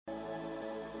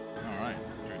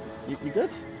You good?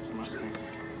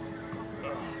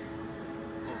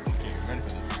 Ready for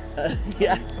this?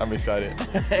 Yeah. I'm excited.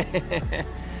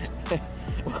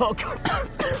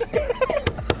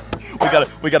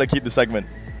 we gotta keep the segment.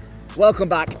 Welcome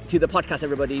back to the podcast,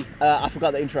 everybody. I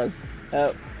forgot the intro.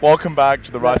 Welcome back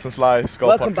to the Rice and Slice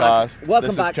Golf Welcome Podcast. back. Welcome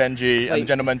this back. is Chenji, and Wait. the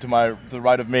gentleman to the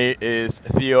right of me is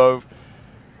Theo.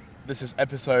 This is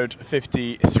episode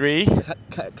 53.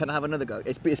 Can I have another go?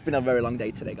 It's been a very long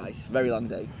day today, guys. Very long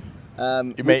day.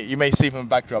 You may see from the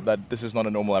backdrop that this is not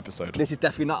a normal episode. This is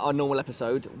definitely not our normal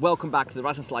episode. Welcome back to the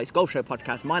Rice and Slice Golf Show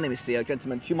Podcast. My name is Theo.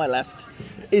 Gentlemen, to my left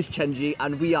is Chenji,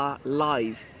 and we are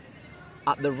live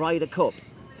at the Ryder Cup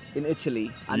in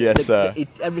Italy. And Yes, sir.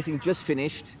 Everything just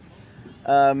finished.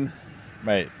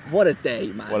 Mate, What a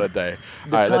day, man. what a day.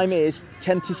 The All right, time is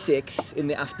 10 to 6 in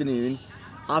the afternoon.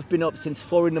 I've been up since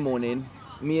 4 in the morning.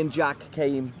 Me and Jack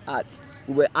we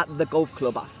were at the golf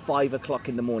club at 5 o'clock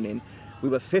in the morning. We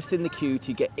were fifth in the queue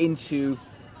to get into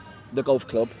the golf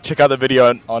club. check out the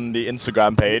video on the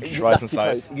Instagram page, Rice That's and too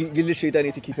Slice. close. You literally don't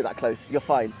need to keep it that close. You're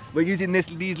fine. We're using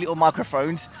these little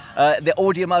microphones. The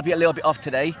audio might be a little bit off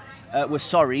today. We're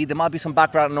sorry. There might be some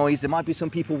background noise. There might be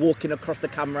some people walking across the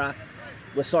camera.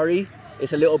 We're sorry.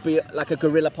 It's a little bit like a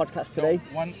guerrilla podcast today.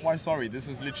 Why sorry? This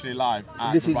is literally live.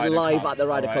 This is live at the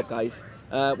Ryder Cup, guys.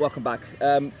 Welcome back.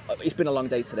 It's been a long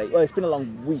day today. Well, it's been a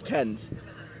long weekend.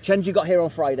 Chenji got here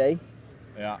on Friday.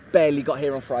 Yeah. Barely got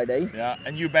here on Friday. Yeah,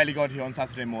 and you barely got here on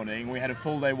Saturday morning. We had a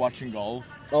full day watching golf.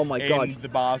 Oh my God. In the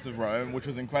bars of Rome, which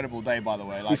was an incredible day, by the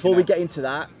way. Before we get into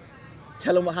that,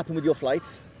 tell them what happened with your flight.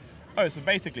 Oh, so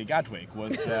basically Gatwick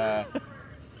was,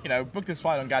 booked this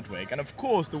flight on Gatwick. And of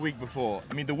course, the week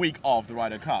of the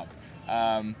Ryder Cup,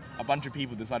 a bunch of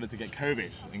people decided to get COVID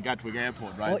in Gatwick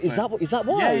Airport, right? Oh, is that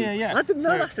why? Yeah. I didn't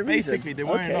know that's the reason. Basically, there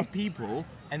weren't enough people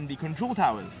in the control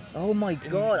towers. Oh my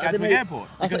God! I didn't Gatwick know. Airport.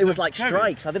 I thought because it was of like COVID.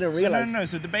 strikes. I didn't realize. No.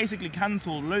 So they basically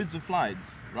cancelled loads of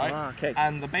flights, right? Ah, okay.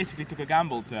 And they basically took a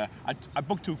gamble I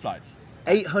booked 2 flights.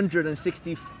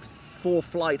 864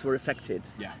 flights were affected.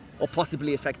 Yeah. Or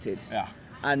possibly affected. Yeah.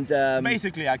 And So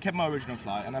basically, I kept my original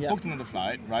flight and I Yeah. booked another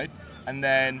flight, right? And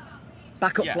then,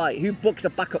 backup yeah. flight. Who books a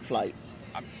backup flight?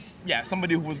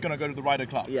 somebody who was going to go to the Ryder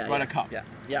Cup. Ryder Cup. Yeah.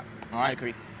 All right. I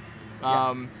agree.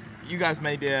 You guys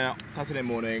made there Saturday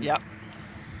morning. Yeah.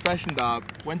 Freshened up,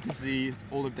 went to see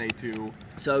all of day 2.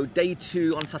 So day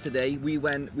 2 on Saturday, we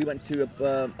went to a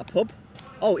pub.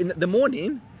 Oh, in the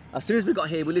morning, as soon as we got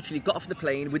here, we literally got off the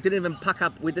plane. We didn't even pack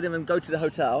up. We didn't even go to the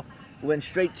hotel. We went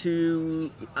straight to,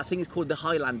 I think it's called the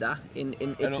Highlander in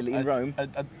Italy, in Rome.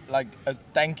 Like a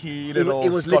danky little It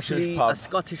was Scottish literally pub. a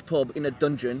Scottish pub in a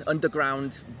dungeon,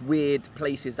 underground, weird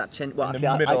places that in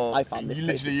the middle. I found this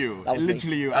place. Literally you. That was me.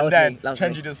 Literally you. That And was then me. That was me.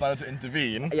 Chenji decided to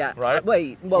intervene. Yeah. Right?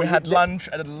 Wait. Well, we had lunch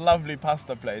at a lovely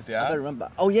pasta place, I yeah? don't remember.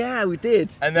 Oh yeah, we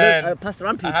did. And then pasta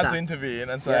and I pizza. had to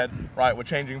intervene and said, right, we're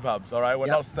changing pubs, all right? We're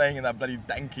not staying in that bloody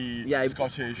danky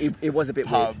Scottish it was a bit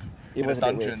pub weird. It in was a a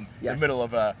bit weird. dungeon in Yes. the middle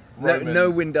of a Roman... No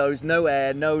windows, no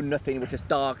air, no nothing. It was just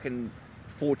dark and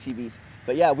 4 TVs.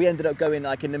 But yeah, we ended up going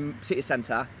like in the city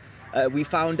centre. We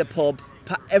found a pub.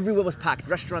 Everywhere was packed.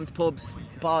 Restaurants, pubs,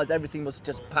 bars, everything was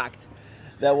just packed.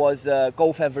 There was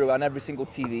golf everywhere on every single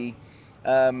TV.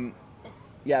 We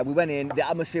went in. The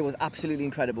atmosphere was absolutely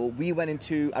incredible. We went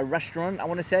into a restaurant, I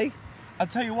want to say. I'll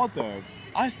tell you what though,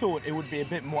 I thought it would be a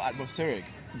bit more atmospheric.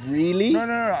 Really?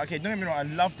 No. Okay, don't get me wrong. I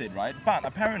loved it, right? But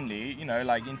apparently,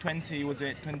 like in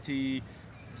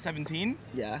 2017?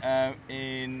 Yeah.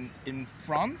 In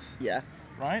France, Yeah.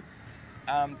 right?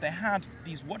 They had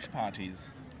these watch parties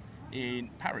in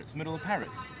Paris, middle of Paris.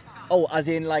 Oh, as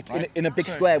in like Right? in a big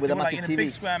So square with they a were, massive like, TV. in a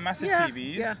big square, massive Yeah,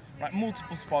 TVs, yeah. right?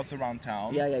 Multiple spots around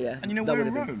town. Yeah. And That we're in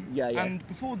would've been- Rome. Yeah. And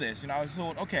before this, I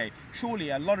thought, okay,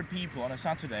 surely a lot of people on a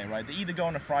Saturday, right? They either go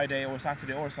on a Friday or a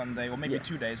Saturday or a Sunday or maybe Yeah.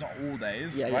 2 days, not all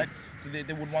days, Yeah, right? So they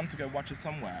would want to go watch it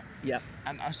somewhere. Yeah.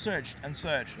 And I searched on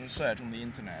the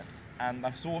internet, and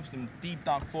I saw some deep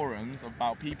dark forums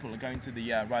about people going to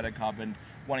the Ryder Cup and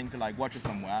wanting to like watch it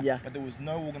somewhere. Yeah. But there was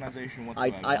no organisation I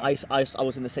whatsoever.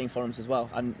 was in the same forums as well,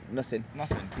 and nothing.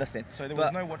 Nothing. So there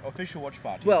was no official watch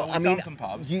party. Well, But I we mean, found some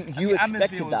pubs, you and the atmosphere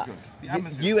expected was that. good. The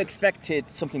atmosphere You was good. expected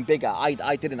something bigger. I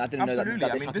didn't know that Absolutely. this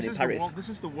I mean, happened in Paris. this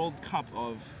is the World Cup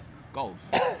of golf.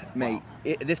 Mate,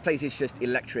 Wow. this place is just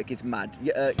electric. It's mad.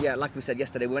 Yeah, like we said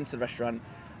yesterday, we went to the restaurant.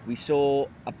 We saw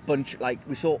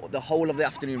we saw the whole of the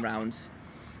afternoon rounds.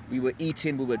 We were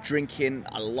eating, we were drinking,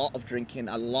 a lot of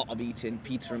eating,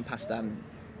 pizza and pasta and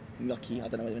gnocchi. I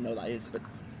don't even know what that is, but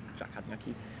Jack had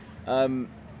gnocchi. The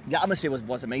atmosphere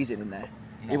was amazing in there.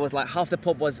 No. It was like half the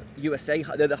pub was USA,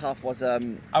 the other half was I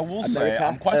will say, America,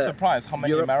 I'm quite surprised how many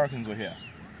Europe. Americans were here.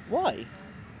 Why?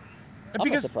 I'm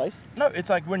not surprised. No, it's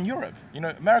like we're in Europe. You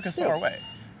know, America's far away.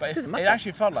 But Doesn't it matter.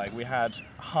 actually felt like we had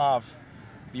half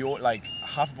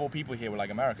of all people here were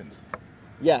like Americans.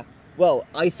 Yeah. Well,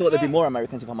 I thought there'd be more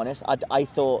Americans, if I'm honest. I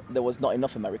thought there was not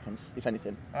enough Americans, if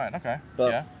anything. All right, okay.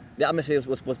 But yeah. the atmosphere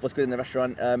was good in the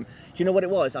restaurant. Do you know what it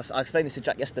was? I explained this to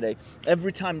Jack yesterday.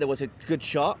 Every time there was a good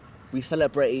shot, we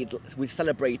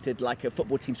celebrated like a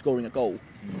football team scoring a goal.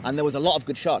 And there was a lot of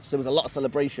good shots. There was a lot of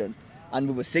celebration. And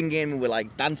we were singing, we were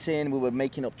like dancing, we were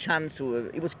making up chants.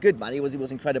 It was good, man. It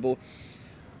was incredible.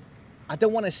 I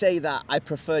don't want to say that I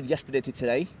preferred yesterday to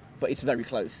today, but it's very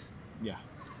close. Yeah.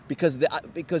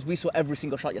 Because we saw every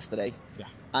single shot yesterday. Yeah.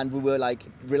 And we were like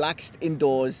relaxed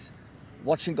indoors,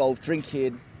 watching golf,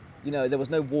 drinking. You know, there was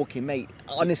no walking, mate.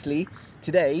 Honestly,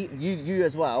 today, you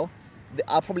as well,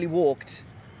 I probably walked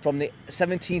from the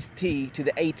 17th tee to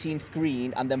the 18th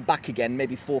green and then back again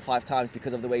maybe 4 or 5 times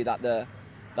because of the way that the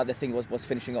thing was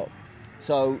finishing up.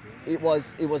 So it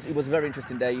was a very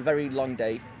interesting day, very long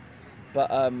day. But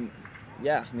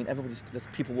yeah, I mean, there's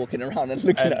people walking around and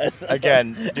looking at us.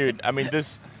 Again, dude, I mean,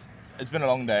 it's been a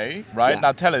long day, right? Yeah.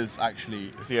 Now tell us,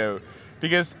 actually, Theo,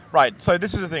 because, right, so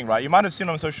this is the thing, right? You might have seen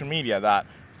on social media that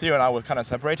Theo and I were kind of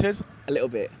separated. A little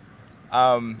bit.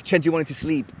 Chenji wanted to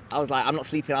sleep. I was like, I'm not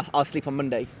sleeping, I'll sleep on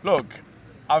Monday. Look,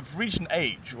 I've reached an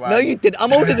age where... No, you did.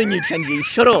 I'm older than you, Chenji.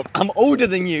 Shut up. I'm older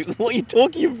than you. What are you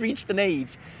talking? You've reached an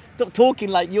age. Stop talking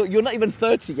like you're not even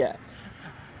 30 yet.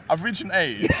 I've reached an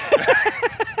age.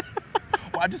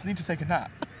 Well, I just need to take a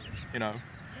nap, you know.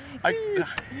 I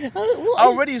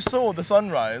already saw the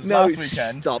sunrise last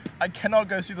weekend. Stop. I cannot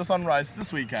go see the sunrise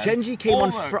this weekend. Chenji came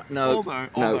on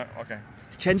Okay.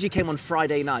 Chenji came on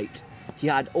Friday night. He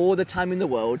had all the time in the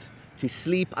world to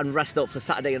sleep and rest up for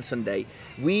Saturday and Sunday.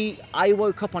 I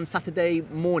woke up on Saturday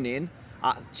morning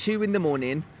at 2 in the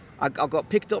morning. I got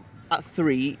picked up at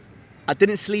 3. I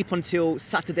didn't sleep until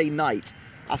Saturday night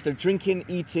after drinking,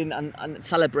 eating and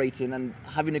celebrating and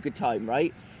having a good time,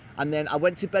 right? And then I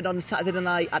went to bed on Saturday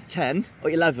night at 10 or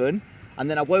 11, and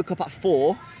then I woke up at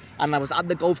 4 and I was at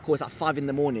the golf course at 5 in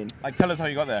the morning. Like, tell us how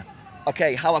you got there.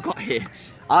 Okay, how I got here.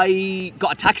 I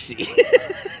got a taxi.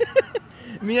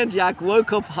 Me and Jack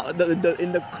woke up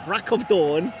in the crack of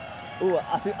dawn.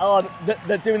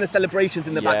 They're doing the celebrations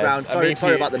in the background.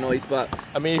 Sorry about the noise, but...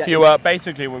 I mean, if you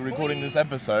basically, we're recording this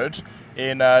episode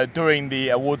during the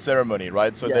award ceremony,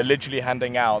 right? So they're literally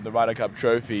handing out the Ryder Cup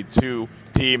trophy to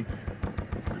Team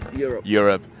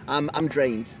Europe. I'm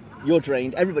drained. You're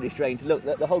drained. Everybody's drained. Look,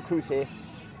 the whole crew's here.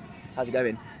 How's it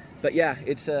going? But yeah,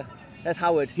 there's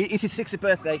Howard. It's his 60th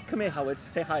birthday. Come here, Howard.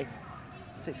 Say hi.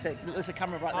 There's a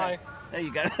camera right there. There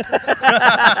you go.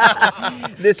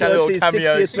 This was his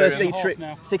 60th birthday trip.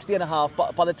 60 and a half.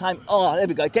 But by the time... Oh, there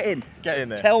we go. Get in. Get in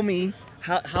there. Tell me,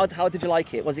 how did you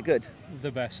like it? Was it good?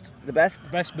 The best. The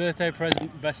best? Best birthday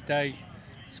present, best day,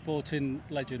 sporting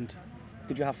legend.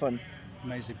 Did you have fun?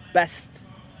 Amazing. Best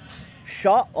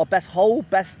shot or best hole?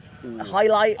 Best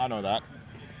highlight? I know that.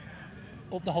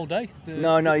 Up the whole day.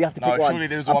 No, you have to pick one. Surely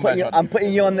there's one best shot. I'm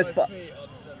putting you on the spot.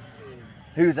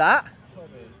 Who's that?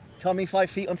 Tommy 5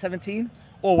 feet on 17?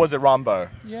 Or was it Rambo?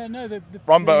 Yeah, no,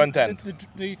 Rambo and 10.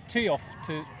 The tee off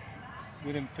to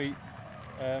within feet.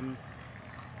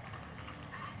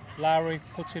 Lowry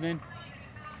putting in.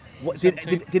 What,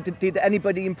 did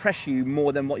anybody impress you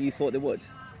more than what you thought they would?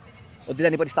 Or did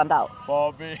anybody stand out?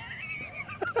 Bobby.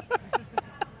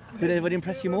 Did anybody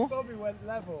impress you more? Bobby went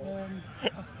level.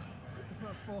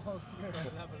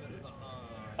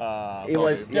 It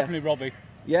was definitely Robbie.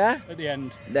 Yeah? At the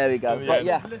end. There we go. But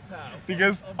yeah.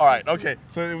 Because, all right, okay.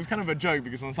 So it was kind of a joke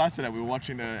because on Saturday we were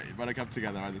watching the Ryder Cup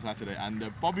together on the Saturday,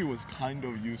 and Bobby was kind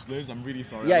of useless. I'm really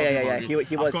sorry. Yeah. He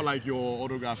was. I've got like your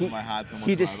autograph on my hat.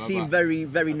 He just seemed very,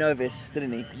 very nervous,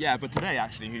 didn't he? Yeah, but today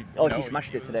actually he. He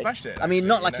smashed it today. Smashed it. I mean,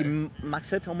 not like he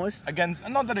mattered almost. Against,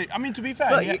 not that I mean, to be fair,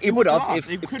 but he would have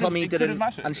if Tommy didn't.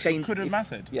 And Shane could have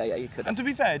mattered. Yeah, he could. And to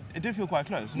be fair, it did feel quite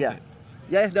close, didn't it?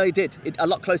 Yeah, no, he did. A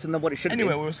lot closer than what it should have been.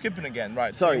 Anyway, we were skipping again,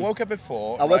 right? Sorry. So you woke up at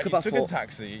 4. I woke up at 4. You took a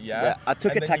taxi, yeah? I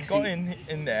took a taxi. And then you got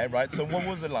in there, right? So what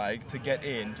was it like to get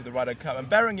into the Ryder Cup? And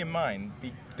bearing in mind,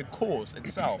 the course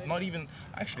itself, not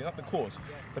the course,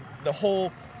 but the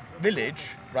whole village,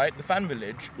 right? The fan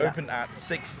village opened at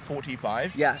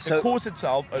 6:45. Yeah, so... The course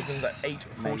itself opens at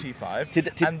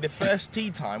 8:45. And the first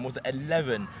tee time was at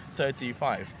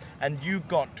 11:35. And you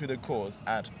got to the course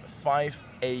at 5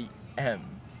 a.m.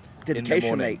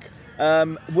 Dedication, mate.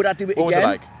 Would I do it again? What was it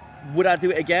like? Would I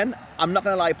do it again? I'm not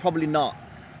going to lie, probably not.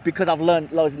 Because I've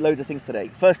learned loads of things today.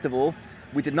 First of all,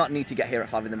 we did not need to get here at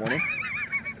 5 in the morning.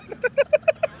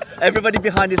 Everybody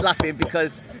behind is laughing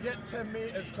because... To get 10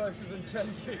 metres closer than 10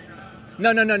 feet.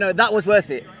 No, that was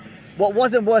worth it. What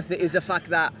wasn't worth it is the fact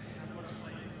that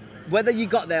whether you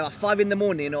got there at 5 in the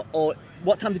morning or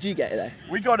what time did you get there?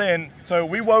 We got in, so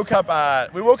we woke up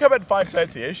at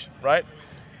 5:30ish, right?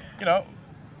 You know,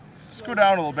 screwed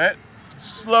down a little bit,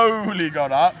 slowly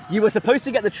got up. You were supposed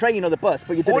to get the train or the bus,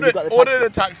 but you didn't. You got the taxi. Ordered a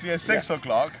taxi at 6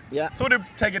 o'clock. Yeah. Thought it'd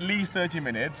take at least 30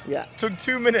 minutes. Yeah. Took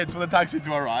 2 minutes for the taxi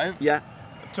to arrive. Yeah.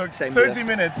 Took Same 30 here.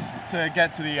 minutes to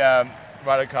get to the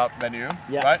Ryder Cup venue.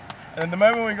 Yeah. Right? And then the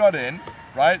moment we got in,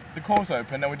 right, the course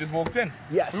opened and we just walked in.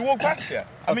 Yes. We walked past here.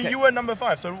 I mean, Okay. you were number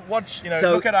 5, so watch,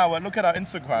 So- look at our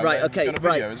Instagram. Right, and okay, we've got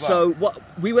a video right. as well. So what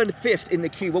we were 5th in the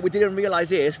queue. What we didn't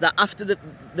realise is that after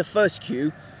the first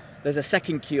queue, there's a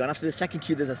second queue, and after the second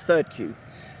queue, there's a third queue.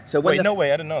 So when Wait, no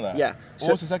way, I didn't know that. Yeah. What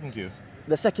So- was the second queue?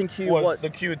 the second queue Was was the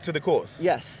queue to the course?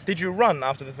 yes. Did you run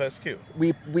after the first queue?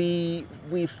 We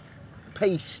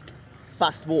paced,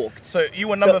 fast walked. So you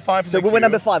were number 5 in So the we were queue?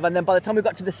 number 5, and then by the time we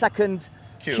got to the second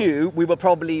queue, we were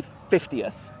probably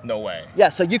 50th. No way. Yeah,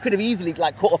 so you could have easily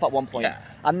like caught up at one point. Yeah.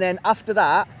 And then after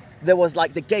that, there was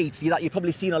like the gates that you've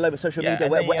probably seen all over social Yeah, media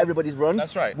and where then you had- everybody's runs.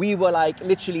 That's right. We were like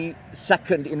literally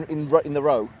second in the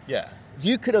row. Yeah.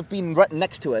 You could have been right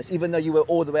next to us, even though you were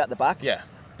all the way at the back. Yeah.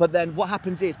 But then what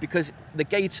happens is because the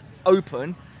gates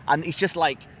open and it's just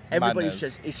like everybody's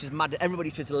Madness. just mad.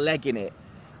 Everybody's just legging it,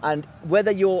 and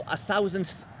whether you're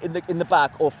 1,000th in the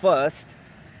back or first,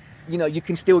 you know you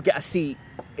can still get a seat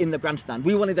in the grandstand.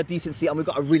 We wanted a decent seat and we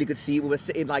got a really good seat. We were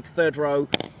sitting like 3rd row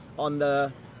on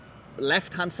the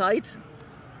left-hand side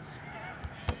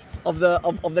of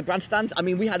the grandstand. I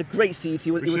mean, we had a great seat.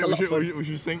 It was a lot of fun.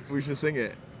 We should sing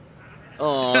it.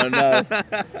 Oh no,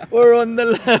 we're on the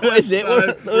left. What is it? We're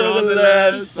on the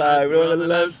left side. We're on the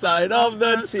left side of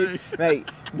the tee, mate.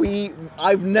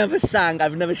 I've never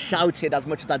shouted as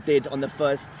much as I did on the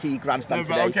first tee grandstand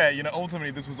No, but today. okay,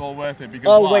 ultimately this was all worth it because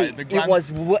Oh why? wait,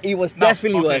 The it was No,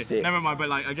 definitely okay, worth it. Never mind, but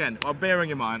like again, bearing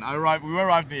in mind, we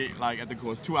arrived at the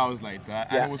course 2 hours later, and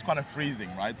Yeah. it was kind of freezing,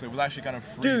 right? So it was actually kind of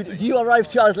freezing. Dude, you arrived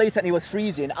 2 hours later and it was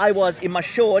freezing. I was in my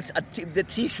shorts, the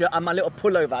t-shirt and my little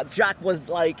pullover. Jack was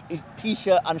like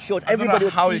t-shirt and shorts. I don't Everybody know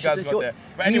was how you t-shirts guys and got shorts. there.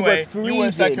 But We anyway, were you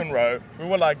were freezing. 2nd row. We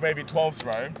were like maybe 12th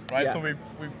row, right? Yeah. So we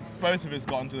both of us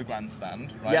got into the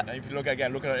grandstand, right? Yeah. And if you look at our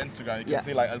Instagram, you can Yeah.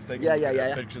 see like us taking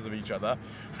Yeah. pictures of each other.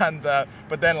 And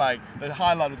but then like the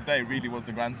highlight of the day really was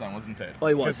the grandstand, wasn't it? Oh,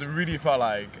 it was. Because it really felt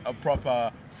like a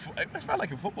proper. It felt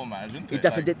like a football match, didn't it? It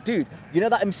definitely Like, did. Dude, you know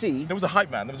that MC? There was a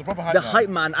hype man. There was a proper hype The man. hype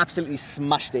man absolutely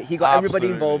smashed it. He got everybody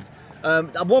Absolutely. involved.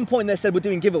 At one point they said we're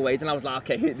doing giveaways and I was like,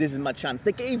 okay, this is my chance.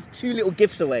 They gave 2 little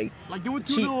gifts away. Like there were 2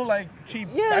 Cheap. little like cheap.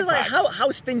 Yeah, it was like backpacks. how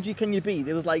stingy can you be?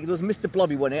 There was Mr.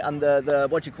 Blobby won it and the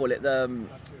what do you call it? The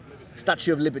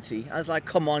Statue of Liberty. I was like,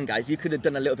 come on guys, you could have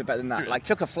done a little bit better than that. Like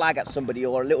chuck a flag at somebody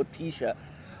or a little t-shirt.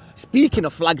 Speaking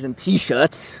of flags and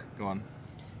t-shirts, Go on.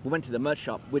 we went to the merch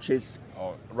shop, which is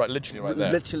Oh, right, literally right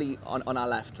there. literally on our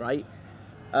left, right?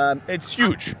 It's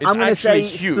huge. It's I'm gonna actually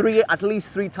say huge. at least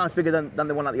 3 times bigger than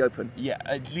the one at the Open. Yeah,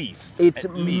 at least. It's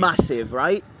At least. massive,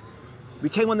 right? We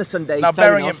came on the Sunday. Now, fair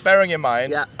bearing enough. in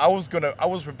mind, Yeah. I was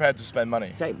prepared to spend money.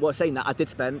 Saying that, I did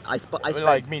spend. I spent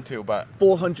Like me too, but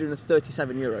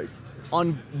 437 euros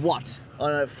on what?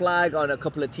 On a flag, on a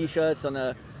couple of t-shirts,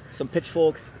 on some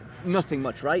pitchforks. Nothing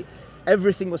much, right?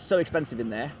 Everything was so expensive in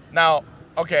there. now,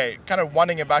 okay, kind of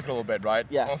winding it back a little bit, right?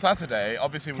 Yeah. On Saturday,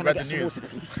 obviously we Can I read get the some news. water,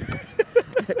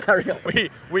 please? Carry on.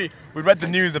 We read the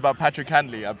news about Patrick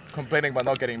Hanley complaining about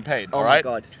not getting paid. Oh all my right?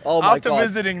 God. Oh my After God.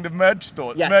 visiting the merch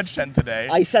store, Yes. merch tent today,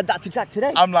 I said that to Jack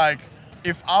today. I'm like,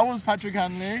 if I was Patrick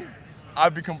Hanley,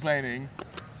 I'd be complaining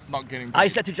not getting paid. I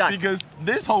said to Jack- because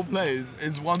this whole place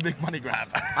is one big money grab.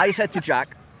 I said to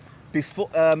Jack, before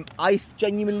I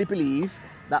genuinely believe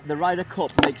that the Ryder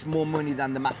Cup makes more money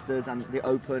than the Masters and the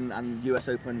Open and US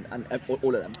Open and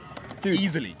all of them. Dude,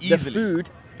 Easily. The food,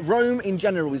 Rome in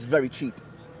general is very cheap.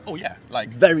 Oh yeah, like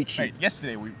Very cheap. Mate,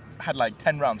 yesterday we had like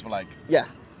 10 rounds for like Yeah,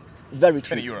 very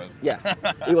cheap. 20 euros. Yeah,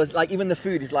 it was like even the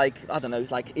food is like I don't know,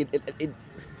 it's like it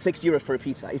 €6 for a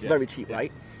pizza. It's Yeah, very cheap, yeah.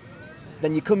 right?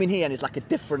 Then you come in here and it's like a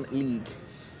different league.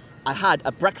 I had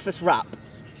a breakfast wrap,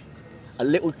 a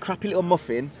little crappy little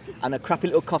muffin, and a crappy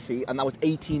little coffee, and that was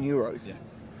 €18.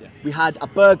 Yeah. We had a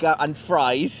burger and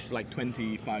fries, For like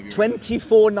 25 euros.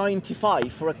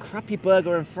 $24.95 for a crappy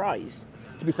burger and fries.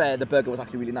 To be fair, the burger was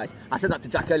actually really nice. I said that to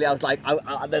Jack earlier. I was like, I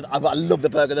love the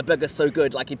burger. The burger's so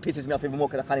good. Like, it pisses me off even more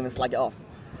because I can't even slag it off.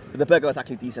 But the burger was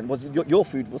actually decent. Was your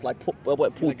food was like pulled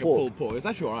Like pork? a pulled pork. It's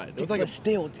actually alright. It was like But a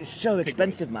still, it's so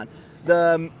expensive, man.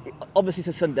 The obviously it's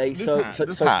a Sunday, This so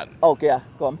hat. Oh yeah,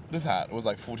 go on. This hat was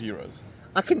like 40 euros.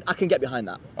 I can get behind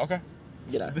that. Okay.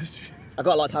 You know, I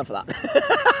got a lot of time for that.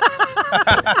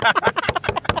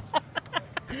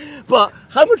 But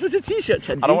how much was a t-shirt,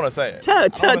 Chenji? I don't want to say it.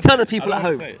 Tell the people I at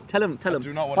don't home. wanna say it. Tell them. I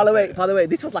do not wanna say it. By the way,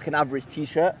 this was like an average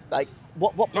t-shirt. Like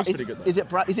what Looks is, pretty good,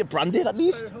 though. is it branded at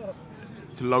least?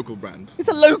 It's a local brand. It's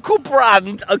a local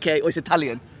brand. Okay, or it's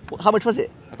Italian. How much was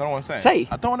it? I don't want to say it. Say.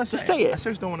 I don't want to say Just say it. I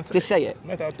seriously don't want to say Just it. say it.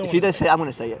 No, I don't If you don't say it, I'm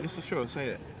gonna say it. Just sure, say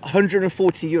it.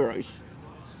 140 euros.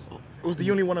 It was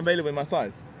the only one available in my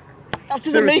size. That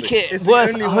doesn't make Seriously, it it's the worth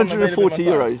only one available 140 in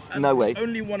my size. euros. No way. The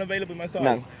only one available in my size.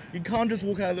 No. You can't just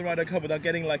walk out of the Ryder Cup without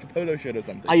getting like a polo shirt or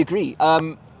something. I agree.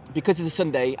 Because it's a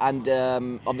Sunday and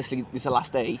obviously this is the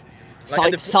last day.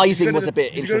 Like, Sizing was a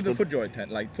bit If you go to interesting.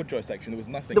 the FootJoy section, there was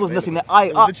nothing. There was nothing there.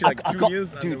 It was literally like I got,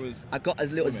 juniors and dude, there was. I got a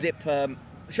little women. zip.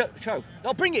 Show.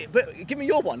 Oh, bring it. But give me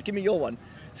your one. Give me your one.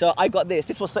 So I got this.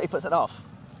 This was 30% off.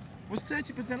 Was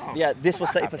 30% off? Yeah, this was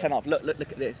How 30% off. Look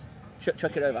at this.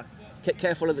 Chuck it over.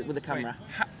 Careful with the camera.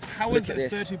 How Look is at it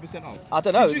this. 30% off? I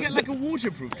don't know. Did you get like a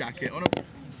waterproof jacket on a?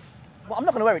 Well, I'm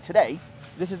not going to wear it today.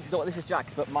 This is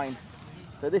Jack's, but mine.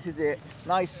 So this is it.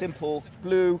 Nice, simple,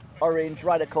 blue, orange,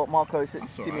 Ryder Cup, Marcos,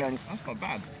 That's Simeone. alright. That's not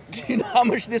bad. Do you know how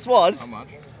much this was? How much?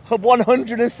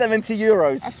 170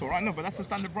 euros. That's alright. No, but that's the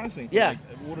standard pricing. For Yeah. Like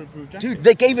a waterproof jacket. Dude,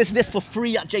 they gave us this for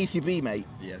free at JCB, mate.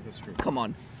 Yeah, that's true. Come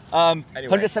on. Anyway,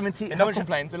 170. Enough 100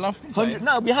 complaints. Enough 100, complaints.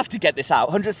 no, we have to get this out.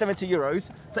 170 euros,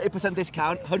 30%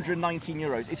 discount, 119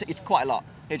 euros. It's quite a lot.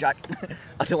 Here, Jack.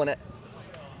 I don't want it.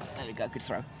 There we go. Good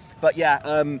throw. But yeah,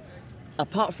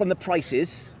 apart from the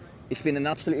prices, it's been an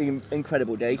absolutely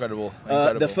incredible day. Incredible.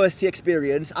 The first tee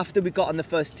experience. After we got on the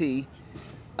first tee,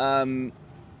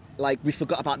 like we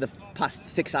forgot about the past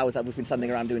 6 hours that we've been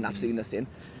standing around doing absolutely nothing.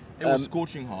 It was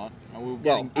scorching hot, and we were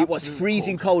Well, getting it was absolute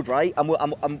freezing cold, right?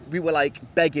 And we were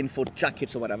like begging for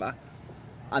jackets or whatever.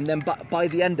 And then by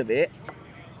the end of it,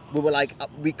 we were like,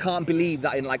 we can't believe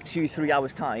that in like 2-3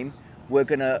 hours time, we're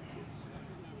gonna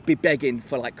be begging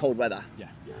for like cold weather. Yeah.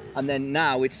 And then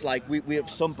now it's like we have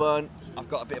sunburn. I've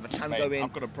got a bit of a tan Mate, going.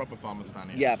 I've got a proper farmer's tan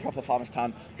here. Yeah, proper farmer's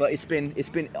tan. But it's been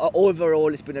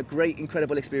overall, it's been a great,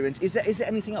 incredible experience. Is there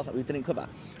anything else that we didn't cover?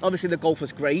 Obviously, the golf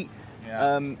was great.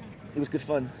 Yeah. It was good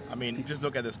fun. I mean, just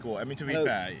look at the score. I mean, to be No.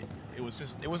 fair, it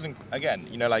wasn't, again,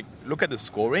 you know, like, look at the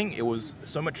scoring. It was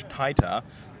so much tighter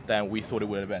than we thought it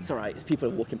would have been. It's all right. People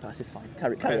are walking past. It's fine.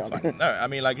 Carry It's on. fine. No, I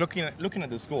mean, like, looking at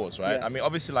the scores, right? Yeah. I mean,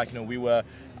 obviously, like, you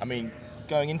know,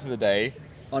 going into the day,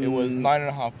 On- it was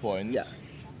 9.5 points. Yeah.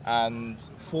 And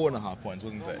 4.5 points,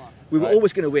 wasn't it? We were Right?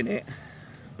 always going to win it.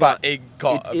 But it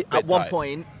got a bit At one tight.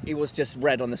 point, it was just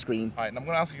red on the screen. All right, and I'm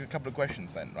going to ask you a couple of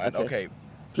questions then, right? Okay. Okay.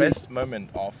 Best moment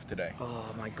of today. Oh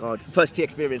my god! First tee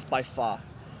experience by far.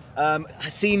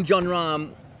 Seeing John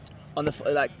Rahm on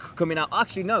the coming out.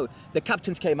 Actually, no. The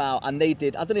captains came out and they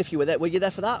did. I don't know if you were there. Were you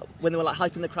there for that when they were like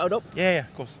hyping the crowd up? Yeah,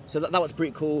 of course. So that was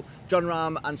pretty cool. John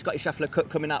Rahm and Scotty Scheffler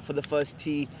coming out for the first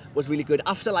tee was really good.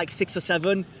 After like 6 or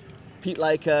 7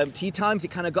 tee times, it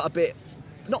kind of got a bit.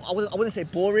 I wouldn't say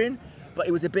boring, but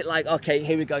it was a bit like, okay,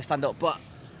 here we go, stand up. But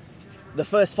the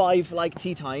first 5 like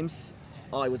tee times,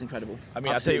 oh, it was incredible. I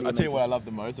mean, I'll tell you what I love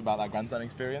the most about that grandstand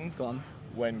experience. Go on.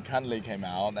 When Cantley came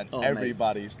out and Oh,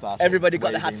 everybody started. Everybody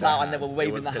got the waving hats their out and they were hats.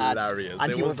 waving It the was hats. hilarious.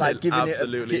 And It he was like giving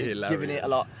absolutely it, hilarious. giving it a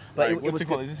lot. But Like, it what's was it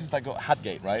called? good. This is like a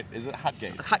Hatgate, right? Is it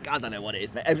Hatgate? I don't know what it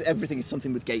is, but everything is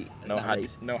something with gate. No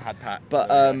nowadays. hat pat. But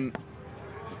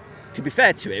to be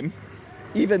fair to him,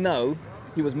 even though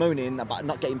he was moaning about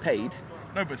not getting paid,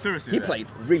 no, but seriously, he though, played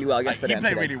really well like, yesterday. he and played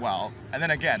today. really well, and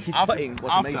then again, His after, putting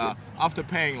was after, amazing. after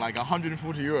paying like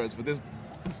 140 euros for this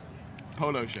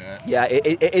polo shirt, Yeah,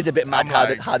 it is a bit mad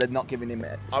I'm how they're not giving him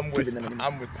it. I'm with giving them any-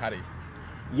 I'm with Paddy.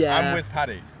 Yeah, I'm with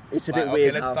Paddy. It's a Like, bit okay,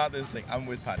 weird let's how- start this thing. I'm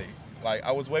with Paddy. Like,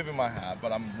 I was waving my hat,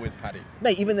 but I'm with Paddy.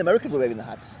 Mate, even the Americans were waving the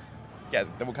hats. Yeah,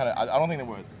 they were kind of. I don't think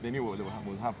they knew what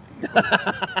was happening.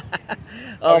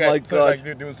 Oh Okay, my god. So like,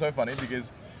 it was so funny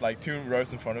because like 2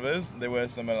 rows in front of us, there were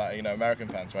some like American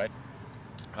fans, right?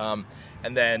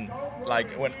 And then like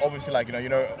when obviously like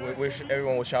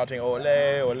everyone was shouting ole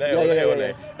ole ole ole,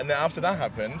 yeah. and then after that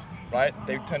happened, right?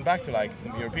 They turned back to like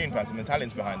some European fans, some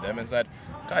Italians behind them, and said,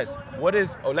 "Guys, what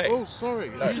is ole?" Oh, sorry.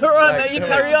 No, It's all right, like, mate. You no,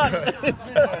 carry on.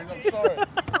 I'm sorry.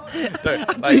 No,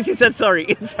 At like, least he said sorry.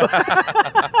 It's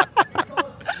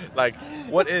like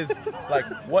what is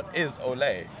ole?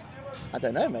 I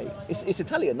don't know, mate. It's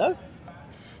Italian, no?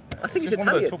 I think it's just one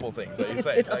of Italian. those football things. That you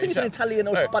say, I like, think you it's an shout. Italian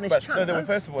or No, Spanish but, chant. No, they were, no?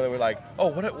 first of all, they were like, "Oh,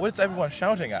 what's everyone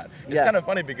shouting at?" It's Yeah. kind of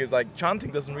funny because like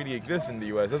chanting doesn't really exist in the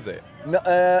US, does it?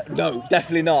 No,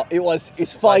 definitely not.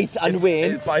 It's fight Like, and it's-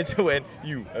 win. It's fight to win.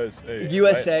 USA.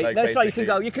 USA. Right? Like, No, sorry, you can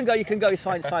basically. go. You can go. It's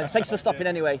fine. It's fine. Thanks for stopping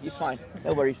anyway. It's fine.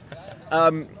 No worries.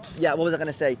 Yeah, what was I going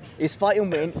to say? It's fight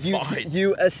and win. Fight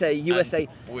USA.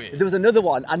 win. There was another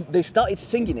one, and they started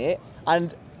singing it,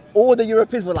 and all the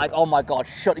Europeans were like, "Oh my God,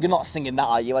 shut! You're not singing that,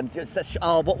 are you?" And just,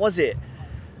 what was it?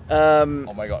 Oh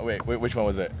my God! Wait, which one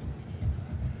was it?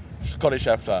 Scotty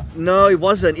Scheffler. No, it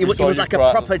wasn't. It was like a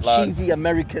proper like... cheesy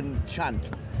American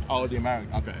chant. Oh, the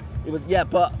American. Okay. It was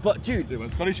but dude. When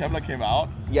Scotty Scheffler came out,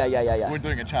 yeah. we're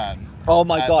doing a chant. Oh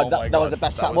my God, that was the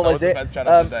best chant. What was it? The best chant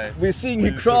of the day. We're seeing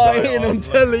you crying on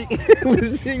telly.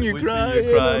 We're seeing you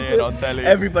crying on telly.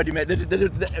 Everybody, mate,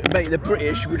 the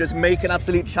British would just make an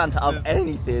absolute chant out of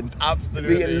anything.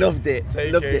 Absolutely. We loved it.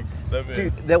 Loved it.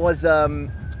 Dude, there was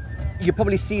you've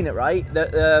probably seen it, right?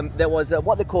 There was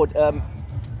what they called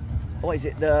what is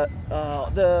it?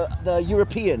 The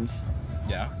Europeans.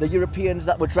 Yeah. The Europeans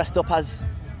that were dressed up as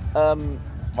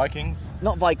Vikings?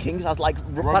 Not Vikings, I was like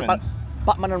Romans.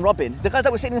 Batman and Robin. The guys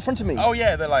that were sitting in front of me. Oh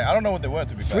yeah, they're like, I don't know what they were,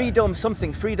 to be fair.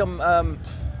 Freedom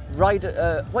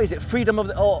Ryder, what is it? Freedom of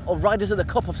the, or Riders of the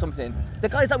Cup or something. The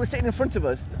guys that were sitting in front of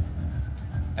us.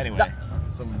 Anyway,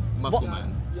 some muscle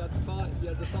men. You had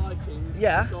the Vikings,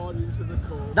 Yeah. Guardians of the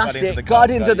Cup. That's it,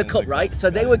 Guardians of the Cup, right? So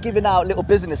they were giving out little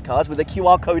business cards with a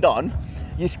QR code on.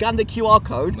 You scanned the QR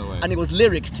code, and it was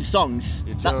lyrics to songs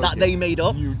that they made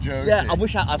up. You joking? Yeah, I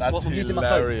wish I've That's using my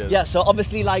hilarious. phone. Yeah, so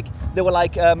obviously, like, they were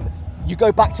like, you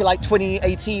go back to like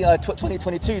 2018,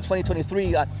 2022,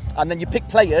 2023, and then you pick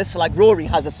players. So like Rory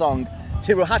has a song,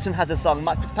 Tyrrell Hatton has a song,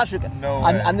 Matt Fitzpatrick,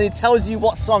 and it tells you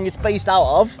what song it's based out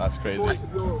of. That's crazy. Boys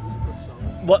of Europe was a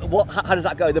good song. How does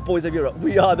that go? The Boys of Europe.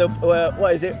 We are the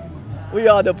what is it? We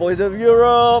are the Boys of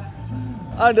Europe.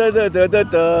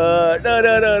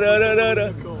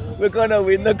 We're gonna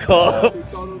win the cup.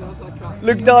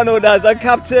 Luke Donald as a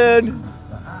captain.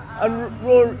 And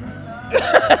Rory.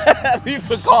 We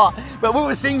forgot, but we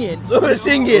were singing.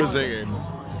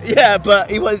 Yeah,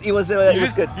 but it was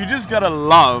good. You just gotta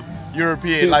love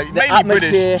European, Dude, like the mainly atmosphere-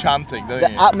 British chanting, don't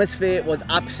The you? atmosphere was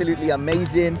absolutely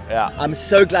amazing. Yeah. I'm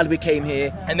so glad we came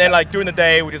here. And then like during the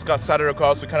day, we just got scattered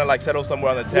across. We kind of like settled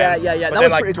somewhere on the tent. Yeah. But That then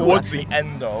was like pretty cool, towards actually. the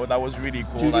end though, that was really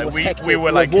cool. Dude, like it was hectic. we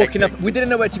were like walking hectic. up. We didn't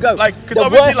know where to go. Like, 'cause The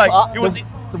obviously, worst like, part- it was-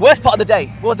 the worst part of the day.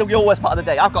 What was your worst part of the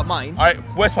day? I've got mine. All right,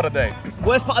 worst part of the day.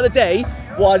 Worst part of the day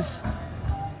was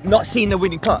not seeing the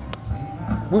winning putt.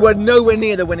 We were nowhere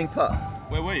near the winning putt.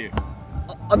 Where were you?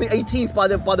 On the 18th by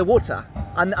the water.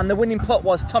 And the winning putt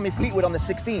was Tommy Fleetwood on the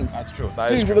 16th. That's true.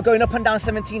 That is Dude, we true. were going up and down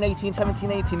 17, 18, 17,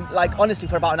 18, like honestly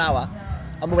for about an hour.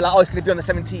 And we were like, oh, it's going to be on the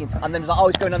 17th. And then it was like, oh,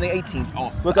 it's going on the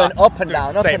 18th. We're going up and Dude,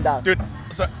 down, up same. and down. Dude,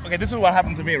 so okay, this is what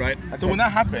happened to me, right? So Okay. when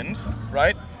that happened,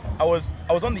 right, I was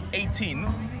on the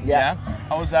 18th. Yeah.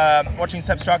 I was watching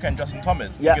Seb Straka and Justin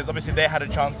Thomas Yeah. because obviously they had a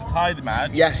chance to tie the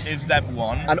match. Yes. If Seb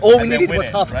won. And all we then needed win was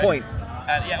it, half a right? point.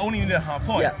 Yeah, only needed a half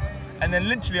point. Yeah. And then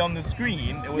literally on the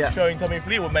screen, it was Yeah. showing Tommy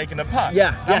Fleetwood making a putt. Yeah,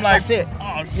 And I'm yes, like, that's it.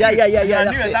 Oh, shit. Yeah, And I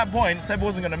that's knew at it. that point Seb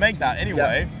wasn't going to make that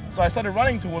anyway. So I started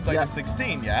running towards like Yeah. the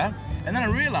 16, yeah? And then I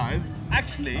realized,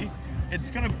 actually, it's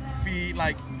going to be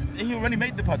like, he already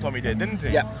made the putt, Tommy did, didn't he?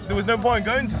 Yeah. So there was no point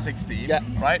going to 16, Yeah.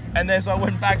 right? And then so I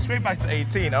went straight back to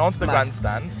 18 and onto the Mad.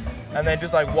 grandstand. And then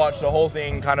just like watched the whole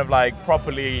thing kind of like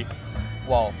properly,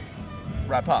 well,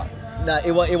 wrap up. No,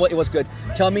 it was good.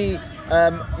 Tell me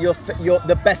your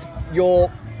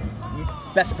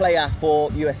best player for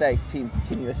USA, Team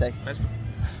USA.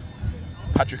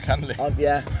 Patrick Cantley.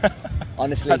 Yeah,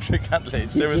 honestly. Patrick Cantley,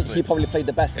 seriously. He probably played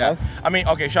the best, Yeah. no? I mean,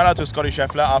 okay, shout out to Scotty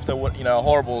Scheffler after what, a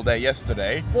horrible day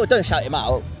yesterday. Well, don't shout him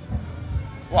out.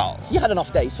 Well, He had an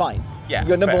off day, it's fine. Yeah,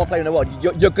 You're number fair. one player in the world.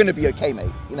 You're going to be okay, mate.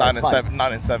 You know, 9 it's and fine. 7,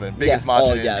 9 and 7, biggest Yeah.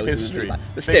 margin Oh, yeah, it in was history. really bad.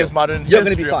 But Biggest still, margin in you're history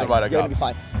going to be of fine. the Ryder You're going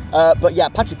Cup. to be fine. But yeah,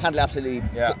 Patrick Cantley absolutely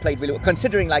Yeah. played really well.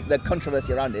 Considering like the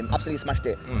controversy around him, absolutely smashed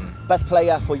it. Best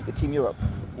player for Team Europe.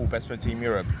 Ooh, best player Team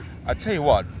Europe. I tell you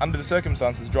what, under the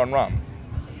circumstances, John Rahm.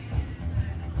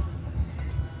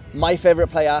 My favourite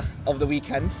player of the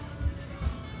weekend,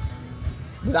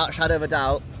 without a shadow of a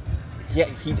doubt. Yeah,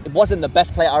 he wasn't the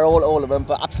best player out of all of them,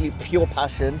 but absolute pure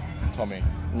passion. Tommy.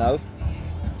 No,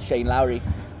 Shane Lowry.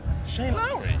 Shane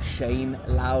Lowry. Shane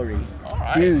Lowry. All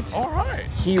right. Dude. All right.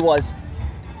 He was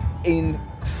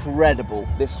incredible.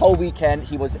 This whole weekend,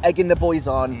 he was egging the boys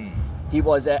on. He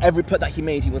was every putt that he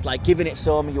made, he was like giving it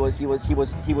some. He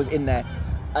was in there,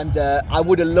 and I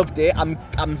would have loved it. I'm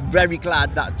very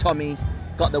glad that Tommy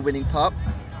got the winning putt.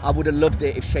 I would have loved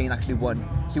it if Shane actually won.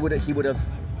 He would have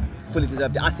fully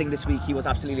deserved it. I think this week he was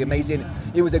absolutely amazing.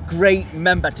 He was a great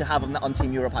member to have on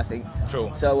Team Europe, I think.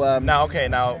 True. So now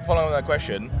following that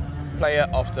question, player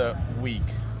of the week.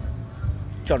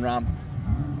 John Rahm.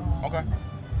 Okay.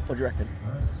 What do you reckon?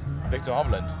 Victor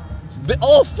Hovland.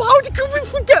 How could we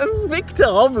forget Victor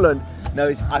Hovland? No,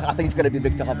 I think it's going to be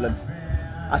Victor Hovland.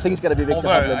 I think it's going to be Victor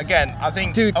Although, Hovland. again, I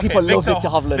think... Dude, people love Victor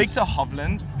Hovland. Victor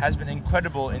Hovland has been an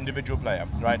incredible individual player,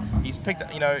 right? He's picked,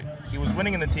 he was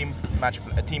winning in the team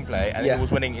play, and he was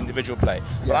winning individual play.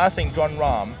 But I think John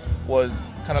Rahm was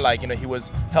kind of like, he was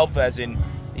helpful as in,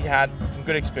 he had some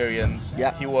good experience.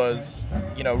 Yeah. He was,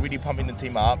 really pumping the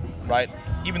team up, right?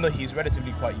 Even though he's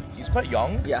quite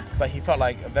young, but he felt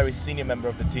like a very senior member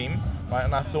of the team, right?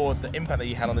 And I thought the impact that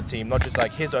he had on the team, not just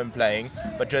like his own playing,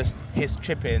 but just his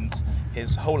chip-ins,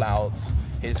 his hole-outs,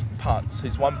 his putts,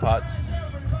 his one-putts,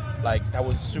 like that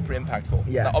was super impactful.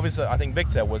 Yeah. Now, obviously, I think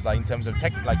Victor was like in terms of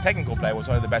technical play was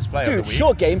one of the best players. Dude, of the week.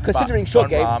 short game. Considering short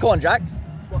game. Go on, Jack.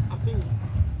 Well, I think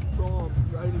Rahm,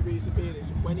 the only reason being is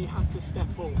when he had to step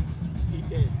up, he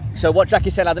did. So what Jack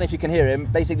is saying, I don't know if you can hear him.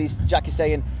 Basically, Jack is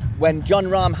saying when John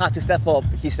Rahm had to step up,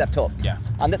 he stepped up. Yeah.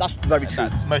 And that's very true.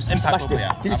 That's most He impactful smashed it.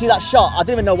 player. Did you see that shot? I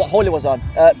don't even know what hole it was on.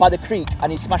 By the creek,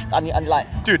 and he smashed and like.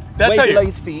 Dude, did I way tell below you?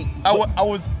 his feet. I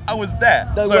was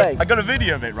there. No so way. I got a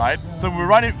video of it, right? So we were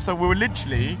running. So we were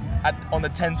literally on the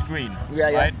 10th green,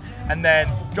 right? And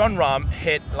then John Rahm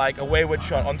hit like a wayward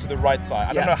shot onto the right side.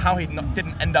 I don't know how he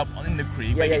didn't end up in the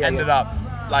creek, but he ended up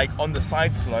like on the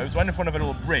side slopes, right in front of a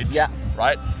little bridge,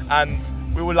 right? And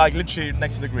we were like literally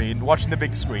next to the green, watching the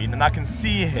big screen, and I can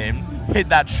see him hit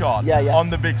that shot on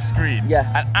the big screen. Yeah.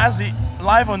 And as he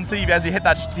live on TV, as he hit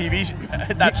that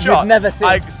shot, never think.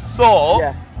 I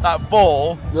saw that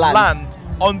ball land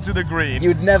onto the green.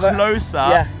 You'd never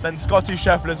closer than Scotty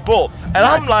Scheffler's ball, and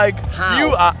I'm like,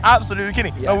 you are absolutely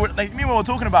kidding. Yeah. Like me, we were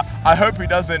talking about. I hope he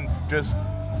doesn't just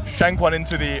shank one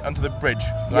onto the bridge.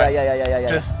 Right? Yeah.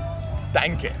 Just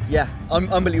dank it. Yeah,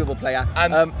 unbelievable player.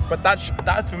 And but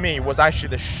that for me was actually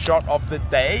the shot of the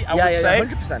day. I would say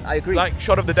 100%. I agree. Like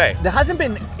shot of the day. There hasn't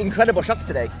been incredible shots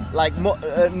today. Like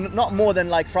not more than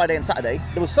like Friday and Saturday.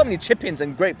 There was so many chip-ins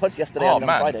and great putts yesterday and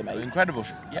on Friday, mate. Incredible.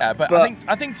 Yeah, but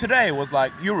I think today was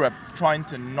like Europe trying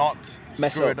to not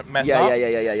mess up.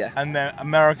 Yeah. And then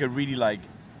America really US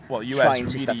Trying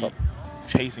to really step up.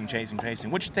 chasing,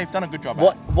 which they've done a good job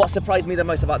at. What surprised me the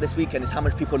most about this weekend is how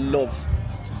much people love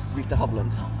Victor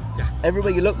Hovland. Yeah.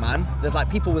 Everywhere you look, man, there's like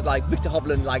people with like Victor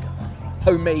Hovland like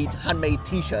handmade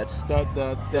T-shirts.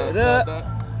 Victor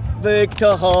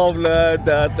Hovland,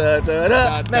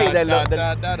 mate, they look.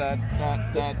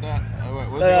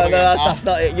 That's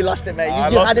not it. You lost it,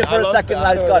 mate. You had it for a second.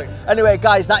 Now it's gone. Anyway,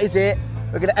 guys, that is it.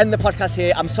 We're going to end the podcast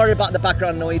here. I'm sorry about the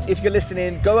background noise. If you're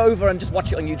listening, go over and just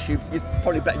watch it on YouTube. You're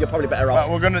probably better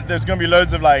off. There's gonna be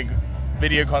loads of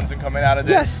video content coming out of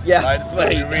this. Yes, right? It's gonna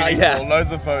be really cool.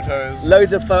 Loads of photos.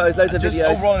 Loads of videos. Just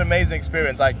overall an amazing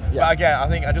experience. But again, I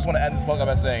think I just want to end this podcast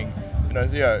by saying,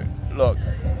 Theo, look,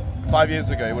 5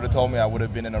 years ago, you would have told me I would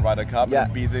have been in a Ryder Cup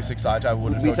and be this excited. I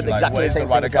would have told you, where's the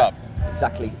Ryder Cup?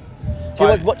 Exactly. Do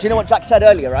you know what Jack said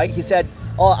earlier, right? He said,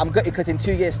 I'm gutted because in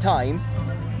 2 years' time,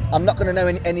 I'm not going to know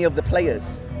any of the players.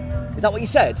 Is that what you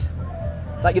said?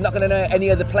 Like you're not going to know any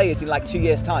of the players in like 2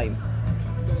 years' time?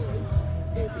 No,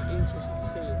 it'd be interesting to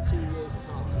see in 2 years'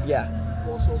 time. Yeah.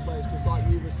 What sort of players? Because like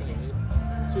you were saying,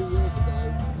 2 years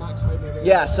ago, Max Homa.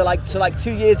 Yeah. So like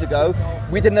 2 years ago,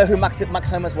 we didn't know who Max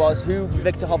Homa was, who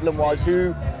Victor Hovland was,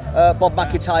 who Bob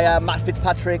McIntyre, Matt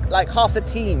Fitzpatrick. Like half the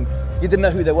team, you didn't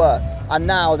know who they were, and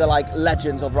now they're like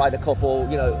legends of Ryder Cup or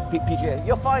PGA.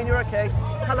 You're fine. You're okay.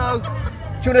 Hello.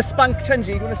 Do you want to spank Chenji?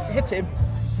 Do you want to hit him?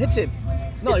 Hit him.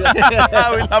 No, we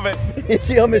love it.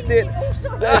 She almost did.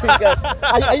 There we go.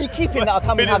 Are you keeping that or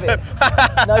can we have it?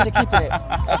 No, you're keeping it.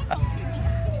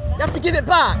 You have to give it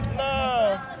back.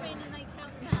 No.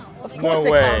 Of course No they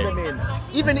way. count them in.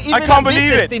 Even I can't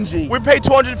believe it. Stingy. We paid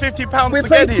 £250 We to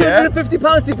paid get here,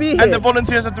 £250 to be here. and the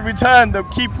volunteers have to return the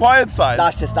keep quiet signs.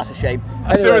 That's a shame.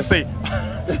 Anyway, Seriously.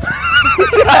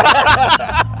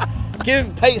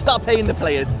 Start paying the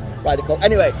players. Ryder Cup.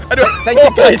 Anyway, thank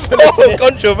you guys for listening.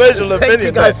 Controversial opinion. Thank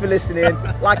you guys for listening.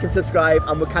 Like and subscribe,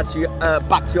 and we'll catch you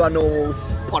back to our normal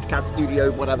podcast studio,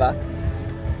 whatever.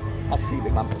 I'll see you,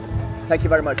 big man. Thank you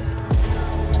very much.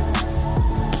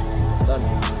 Done.